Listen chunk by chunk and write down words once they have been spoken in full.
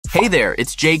Hey there,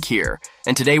 it's Jake here,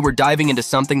 and today we're diving into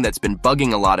something that's been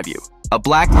bugging a lot of you. A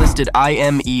blacklisted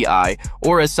IMEI,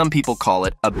 or as some people call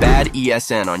it, a bad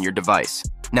ESN on your device.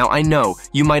 Now I know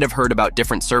you might have heard about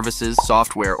different services,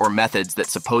 software, or methods that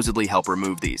supposedly help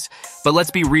remove these. But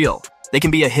let's be real, they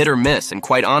can be a hit or miss, and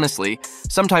quite honestly,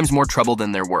 sometimes more trouble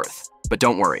than they're worth. But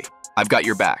don't worry, I've got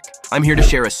your back. I'm here to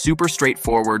share a super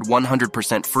straightforward,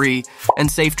 100% free,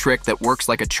 and safe trick that works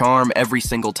like a charm every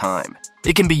single time.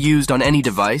 It can be used on any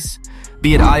device,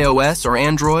 be it iOS or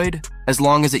Android, as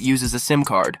long as it uses a SIM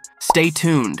card. Stay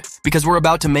tuned, because we're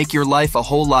about to make your life a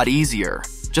whole lot easier.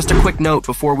 Just a quick note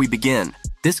before we begin.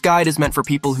 This guide is meant for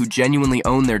people who genuinely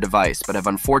own their device but have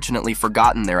unfortunately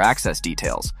forgotten their access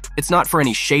details. It's not for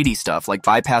any shady stuff like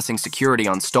bypassing security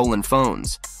on stolen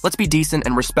phones. Let's be decent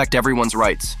and respect everyone's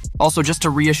rights. Also, just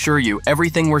to reassure you,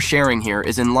 everything we're sharing here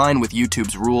is in line with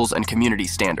YouTube's rules and community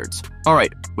standards.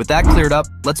 Alright, with that cleared up,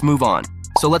 let's move on.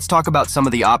 So let's talk about some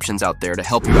of the options out there to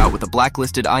help you out with a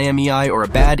blacklisted IMEI or a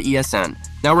bad ESN.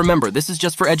 Now remember, this is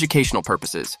just for educational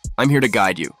purposes. I'm here to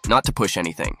guide you, not to push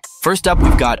anything. First up,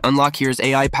 we've got UnlockHere's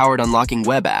AI-powered unlocking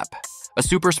web app, a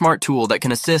super smart tool that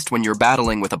can assist when you're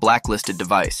battling with a blacklisted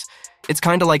device. It's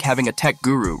kinda like having a tech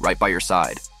guru right by your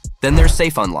side. Then there's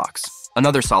Safe Unlocks,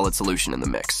 another solid solution in the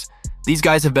mix. These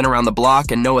guys have been around the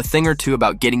block and know a thing or two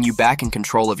about getting you back in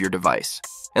control of your device.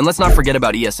 And let's not forget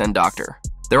about ESN Doctor.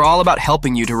 They're all about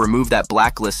helping you to remove that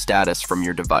blacklist status from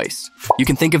your device. You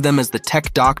can think of them as the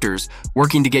tech doctors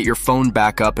working to get your phone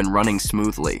back up and running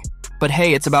smoothly. But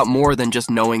hey, it's about more than just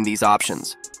knowing these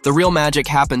options. The real magic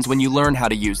happens when you learn how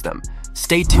to use them.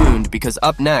 Stay tuned, because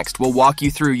up next, we'll walk you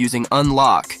through using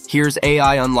UnlockHere's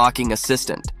AI Unlocking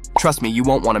Assistant. Trust me, you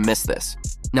won't want to miss this.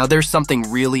 Now there's something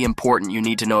really important you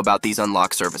need to know about these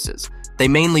unlock services. They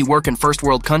mainly work in first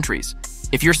world countries.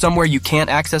 If you're somewhere you can't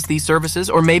access these services,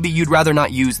 or maybe you'd rather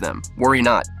not use them, worry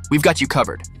not. We've got you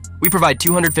covered. We provide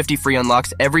 250 free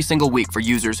unlocks every single week for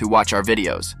users who watch our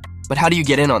videos. But how do you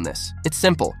get in on this? It's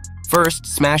simple. First,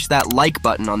 smash that like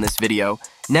button on this video.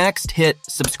 Next, hit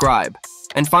subscribe.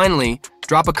 And finally,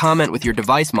 drop a comment with your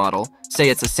device model. Say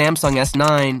it's a Samsung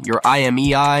S9, your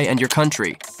IMEI, and your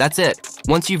country. That's it.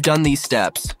 Once you've done these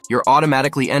steps, you're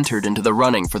automatically entered into the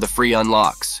running for the free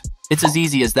unlocks. It's as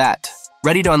easy as that.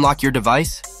 Ready to unlock your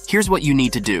device? Here's what you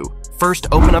need to do. First,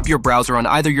 open up your browser on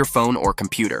either your phone or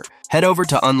computer. Head over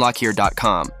to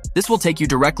unlockhere.com. This will take you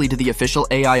directly to the official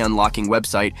AI unlocking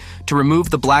website to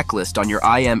remove the blacklist on your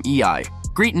IMEI.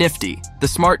 Greet Nifty, the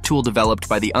smart tool developed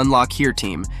by the UnlockHere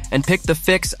team, and pick the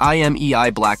Fix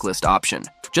IMEI Blacklist option.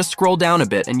 Just scroll down a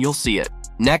bit and you'll see it.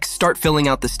 Next, start filling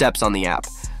out the steps on the app.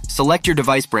 Select your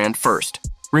device brand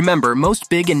first. Remember, most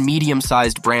big and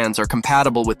medium-sized brands are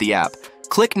compatible with the app.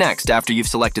 Click Next after you've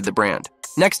selected the brand.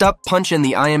 Next up, punch in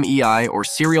the IMEI or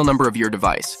serial number of your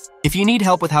device. If you need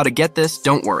help with how to get this,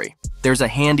 don't worry. There's a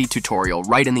handy tutorial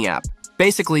right in the app.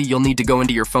 Basically, you'll need to go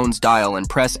into your phone's dial and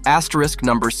press *#06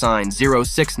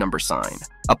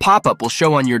 A pop-up will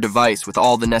show on your device with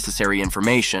all the necessary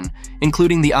information,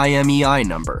 including the IMEI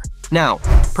number. Now,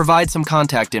 provide some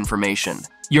contact information.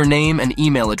 Your name and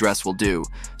email address will do,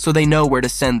 so they know where to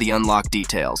send the unlock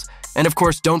details. And of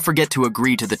course, don't forget to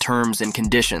agree to the terms and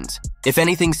conditions. If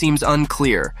anything seems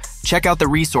unclear, check out the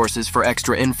resources for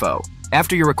extra info.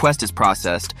 After your request is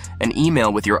processed, an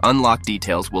email with your unlock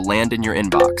details will land in your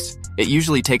inbox. It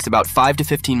usually takes about 5 to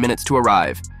 15 minutes to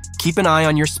arrive. Keep an eye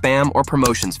on your spam or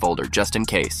promotions folder just in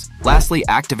case. Lastly,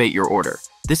 activate your order.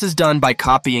 This is done by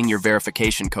copying your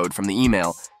verification code from the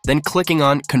email, then clicking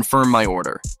on Confirm My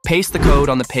Order. Paste the code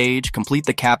on the page, complete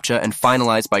the CAPTCHA, and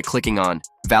finalize by clicking on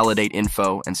Validate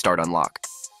Info and Start Unlock.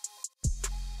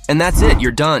 And that's it,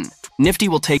 you're done. Nifty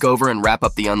will take over and wrap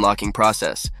up the unlocking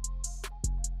process.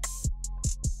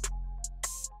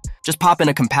 Just pop in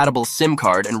a compatible SIM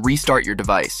card and restart your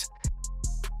device.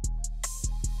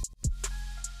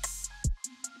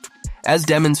 As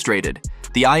demonstrated,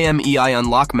 the IMEI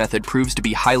unlock method proves to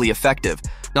be highly effective,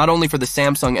 not only for the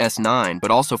Samsung S9,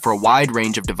 but also for a wide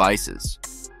range of devices.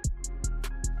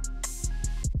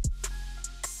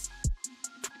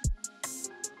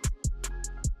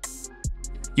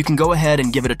 You can go ahead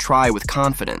and give it a try with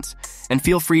confidence, and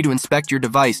feel free to inspect your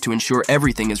device to ensure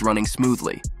everything is running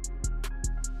smoothly.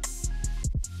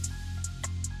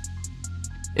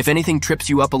 If anything trips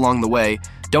you up along the way,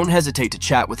 don't hesitate to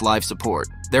chat with live support.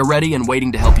 They're ready and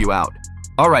waiting to help you out.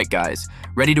 Alright guys,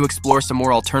 ready to explore some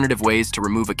more alternative ways to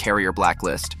remove a carrier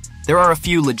blacklist? There are a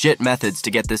few legit methods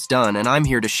to get this done, and I'm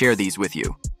here to share these with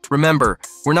you. Remember,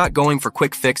 we're not going for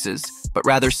quick fixes, but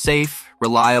rather safe,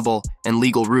 reliable, and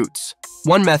legal routes.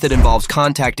 One method involves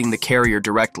contacting the carrier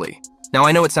directly. Now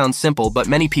I know it sounds simple, but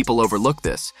many people overlook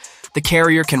this. The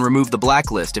carrier can remove the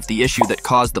blacklist if the issue that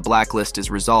caused the blacklist is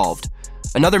resolved.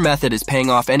 Another method is paying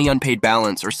off any unpaid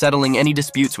balance or settling any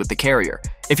disputes with the carrier.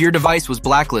 If your device was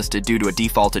blacklisted due to a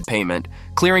defaulted payment,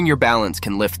 clearing your balance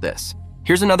can lift this.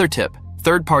 Here's another tip: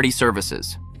 third-party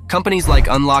services. Companies like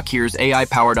Unlock Here's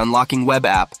AI-powered unlocking web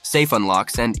app, Safe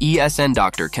Unlocks, and ESN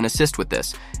Doctor can assist with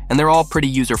this, and they're all pretty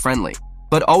user-friendly.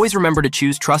 But always remember to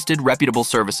choose trusted, reputable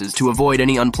services to avoid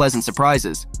any unpleasant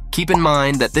surprises. Keep in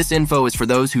mind that this info is for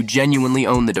those who genuinely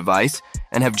own the device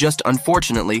and have just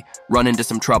unfortunately run into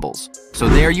some troubles. So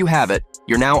there you have it.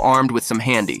 You're now armed with some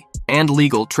handy and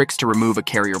legal tricks to remove a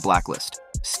carrier blacklist.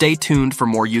 Stay tuned for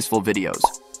more useful videos.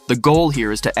 The goal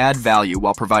here is to add value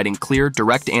while providing clear,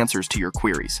 direct answers to your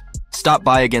queries. Stop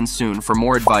by again soon for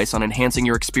more advice on enhancing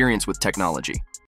your experience with technology.